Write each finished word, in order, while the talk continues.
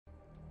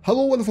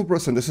Hello wonderful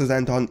person, this is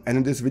Anton, and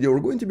in this video we're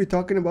going to be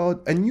talking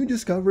about a new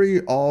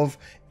discovery of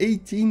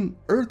 18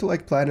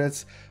 Earth-like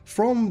planets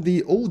from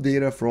the old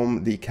data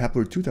from the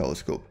Kepler-2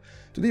 telescope.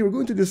 Today we're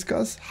going to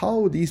discuss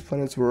how these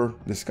planets were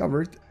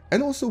discovered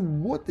and also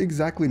what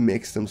exactly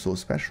makes them so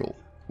special.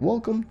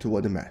 Welcome to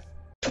What the Math.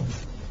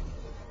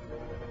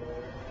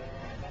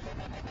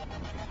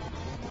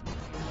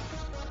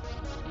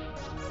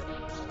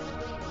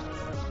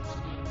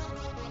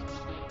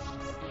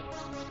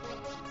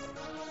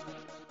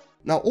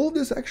 Now all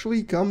this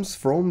actually comes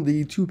from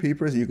the two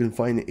papers you can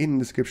find in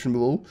the description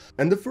below,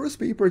 and the first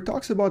paper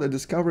talks about the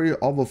discovery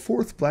of a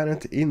fourth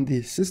planet in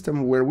the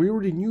system where we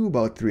already knew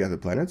about 3 other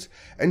planets,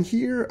 and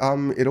here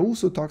it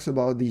also talks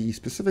about the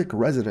specific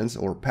resonance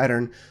or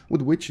pattern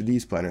with which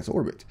these planets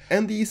orbit.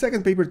 And the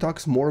second paper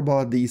talks more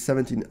about the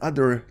 17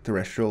 other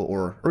terrestrial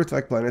or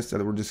Earth-like planets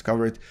that were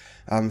discovered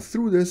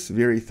through this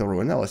very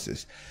thorough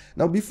analysis.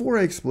 Now before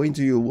I explain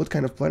to you what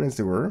kind of planets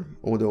they were,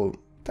 although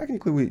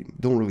technically we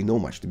don't really know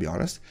much to be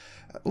honest,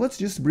 let's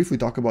just briefly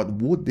talk about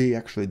what they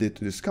actually did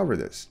to discover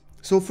this.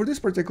 So for this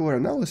particular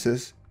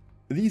analysis,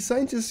 the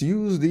scientists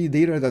used the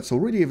data that's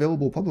already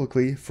available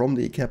publicly from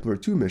the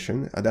Kepler-2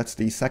 mission. That's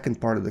the second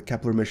part of the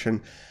Kepler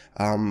mission,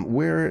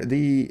 where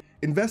they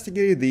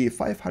investigated the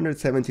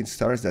 517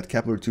 stars that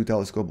Kepler-2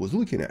 telescope was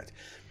looking at.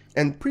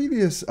 And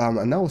previous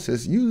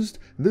analysis used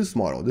this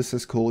model. This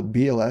is called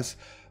BLS,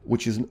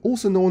 which is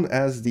also known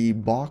as the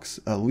box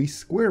least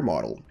square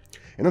model.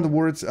 In other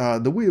words,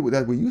 the way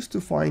that we used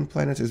to find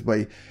planets is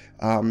by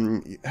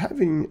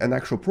having an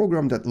actual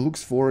program that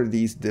looks for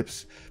these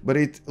dips, but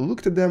it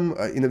looked at them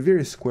in a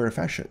very square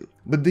fashion.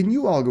 But the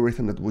new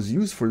algorithm that was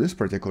used for this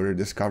particular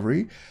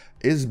discovery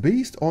is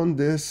based on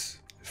this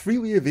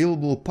freely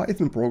available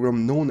Python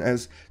program known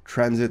as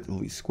transit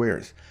least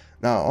squares.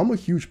 Now, I'm a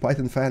huge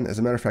Python fan. As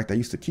a matter of fact, I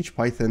used to teach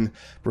Python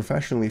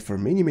professionally for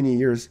many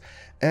years,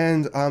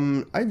 and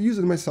I've used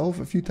it myself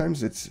a few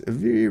times. It's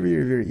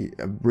very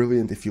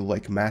brilliant if you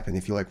like math and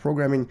if you like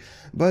programming.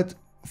 But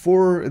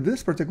for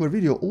this particular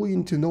video, all you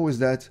need to know is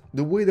that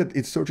the way that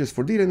it searches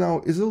for data now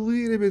is a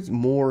little bit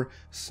more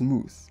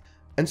smooth.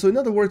 And so in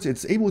other words,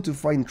 it's able to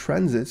find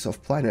transits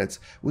of planets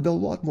with a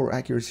lot more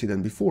accuracy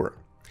than before.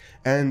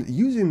 And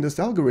using this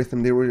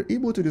algorithm, they were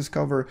able to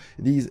discover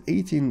these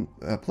 18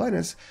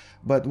 planets.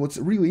 But what's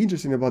really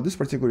interesting about this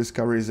particular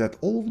discovery is that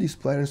all of these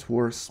planets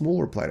were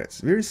smaller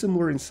planets, very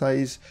similar in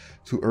size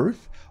to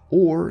Earth,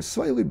 or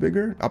slightly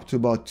bigger, up to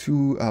about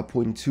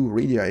 2.2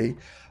 radii,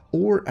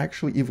 or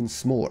actually even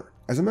smaller.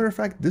 As a matter of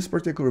fact, this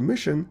particular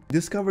mission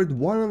discovered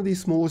one of the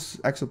smallest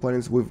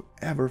exoplanets we've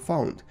ever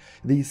found,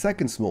 the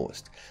second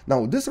smallest.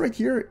 Now, this right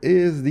here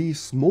is the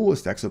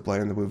smallest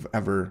exoplanet that we've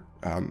ever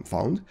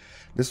found.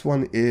 This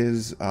one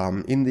is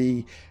in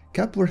the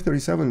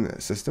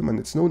Kepler-37 system, and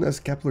it's known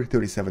as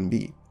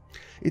Kepler-37b.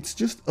 It's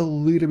just a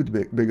little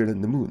bit bigger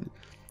than the Moon.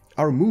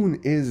 Our Moon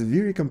is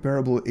very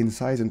comparable in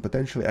size and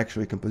potentially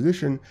actually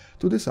composition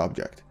to this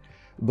object.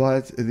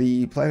 But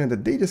the planet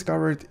that they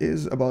discovered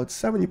is about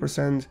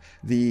 70%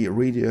 the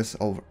radius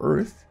of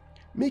Earth,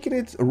 making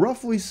it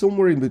roughly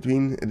somewhere in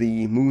between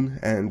the Moon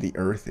and the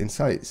Earth in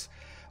size.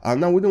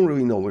 Now we don't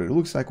really know what it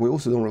looks like, we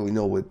also don't really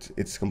know what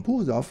it's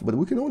composed of, but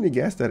we can only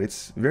guess that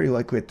it's very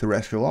likely a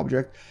terrestrial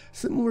object,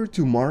 similar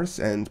to Mars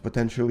and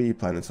potentially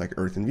planets like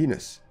Earth and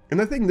Venus.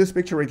 And I think this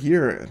picture right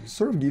here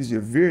sort of gives you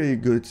a very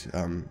good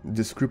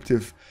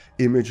descriptive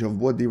image of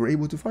what they were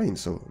able to find.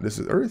 So this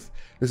is Earth,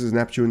 this is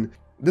Neptune.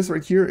 This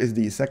right here is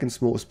the second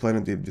smallest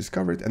planet they've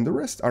discovered, and the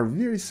rest are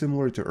very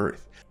similar to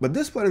Earth. But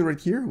this planet right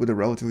here, with a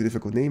relatively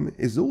difficult name,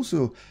 is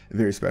also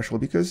very special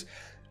because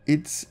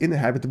it's in a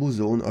habitable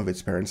zone of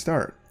its parent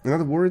star. In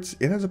other words,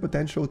 it has a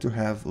potential to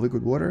have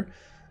liquid water,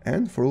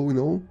 and for all we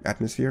know,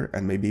 atmosphere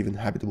and maybe even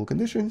habitable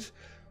conditions,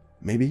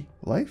 maybe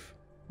life?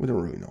 We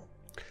don't really know.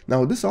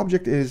 Now, this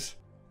object is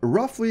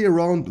roughly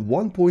around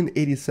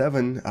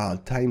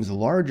 1.87 times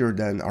larger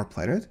than our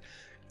planet,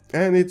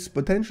 and it's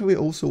potentially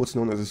also what's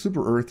known as a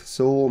super Earth,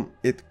 so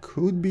it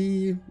could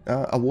be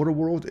a water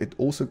world. It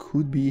also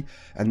could be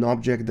an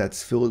object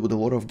that's filled with a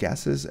lot of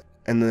gases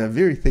and a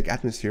very thick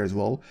atmosphere as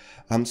well.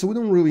 So we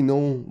don't really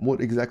know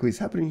what exactly is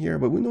happening here,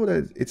 but we know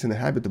that it's in a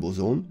habitable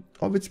zone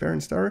of its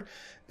parent star,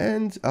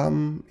 and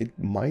it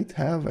might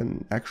have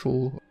an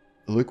actual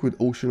liquid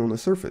ocean on the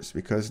surface,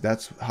 because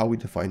that's how we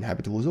define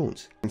habitable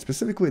zones. And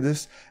specifically,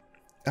 this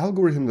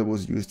algorithm that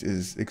was used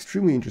is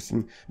extremely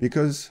interesting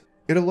because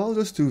it allows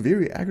us to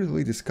very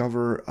accurately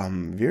discover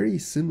very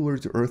similar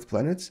to Earth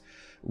planets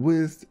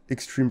with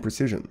extreme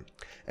precision.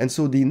 And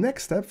so the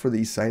next step for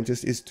these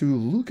scientists is to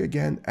look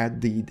again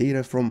at the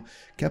data from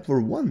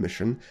Kepler-1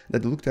 mission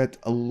that looked at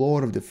a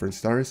lot of different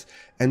stars,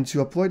 and to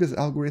apply this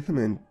algorithm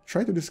and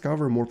try to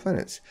discover more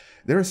planets.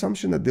 Their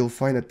assumption that they'll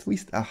find at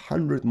least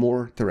 100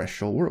 more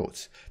terrestrial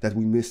worlds that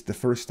we missed the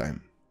first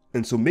time.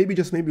 And so maybe,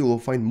 just maybe, we'll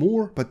find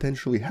more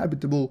potentially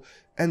habitable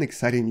and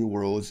exciting new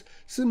worlds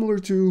similar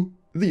to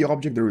the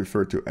object they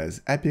refer to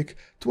as EPIC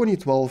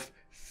 2012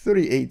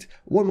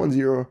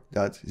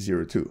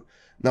 38110.02.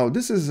 Now,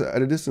 this is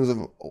at a distance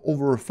of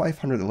over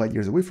 500 light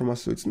years away from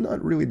us, so it's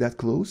not really that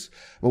close,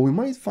 but we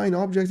might find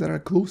objects that are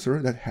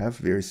closer that have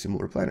very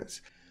similar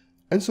planets.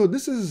 And so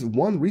this is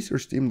one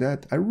research team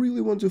that I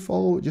really want to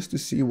follow just to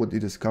see what they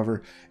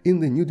discover in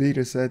the new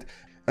dataset,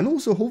 and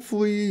also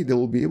hopefully they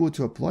will be able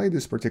to apply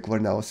this particular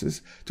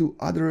analysis to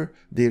other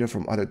data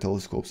from other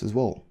telescopes as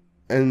well.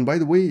 And by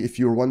the way, if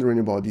you're wondering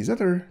about these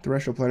other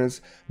terrestrial planets,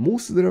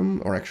 most of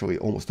them, or actually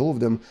almost all of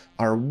them,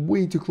 are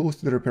way too close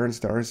to their parent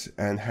stars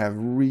and have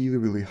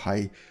really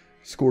high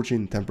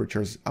scorching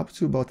temperatures up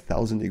to about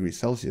 1000 degrees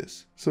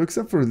Celsius. So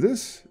except for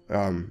this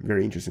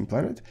very interesting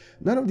planet,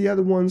 none of the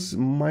other ones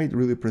might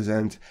really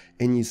present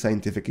any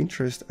scientific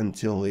interest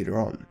until later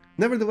on.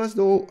 Nevertheless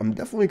though, I'm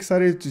definitely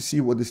excited to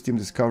see what this team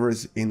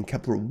discovers in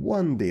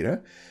Kepler-1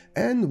 data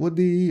and what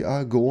they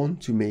go on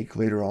to make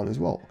later on as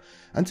well.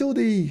 Until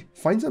they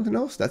find something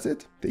else, that's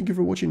it. Thank you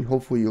for watching.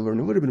 Hopefully you'll learn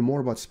a little bit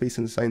more about space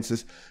and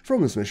sciences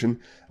from this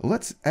mission.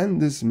 Let's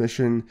end this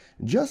mission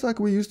just like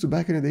we used to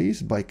back in the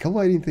days, by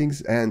colliding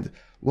things and,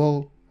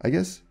 well, I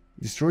guess,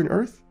 destroying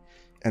Earth.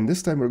 And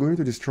this time we're going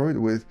to destroy it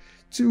with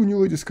 2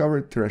 newly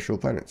discovered terrestrial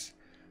planets.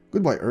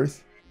 Goodbye,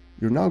 Earth.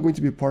 You're now going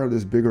to be part of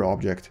this bigger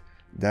object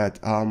that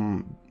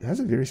has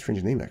a very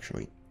strange name,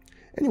 actually.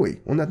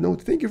 Anyway, on that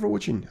note, thank you for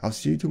watching. I'll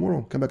see you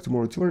tomorrow. Come back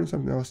tomorrow to learn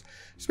something else.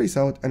 Space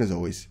out, and as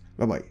always,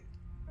 bye-bye.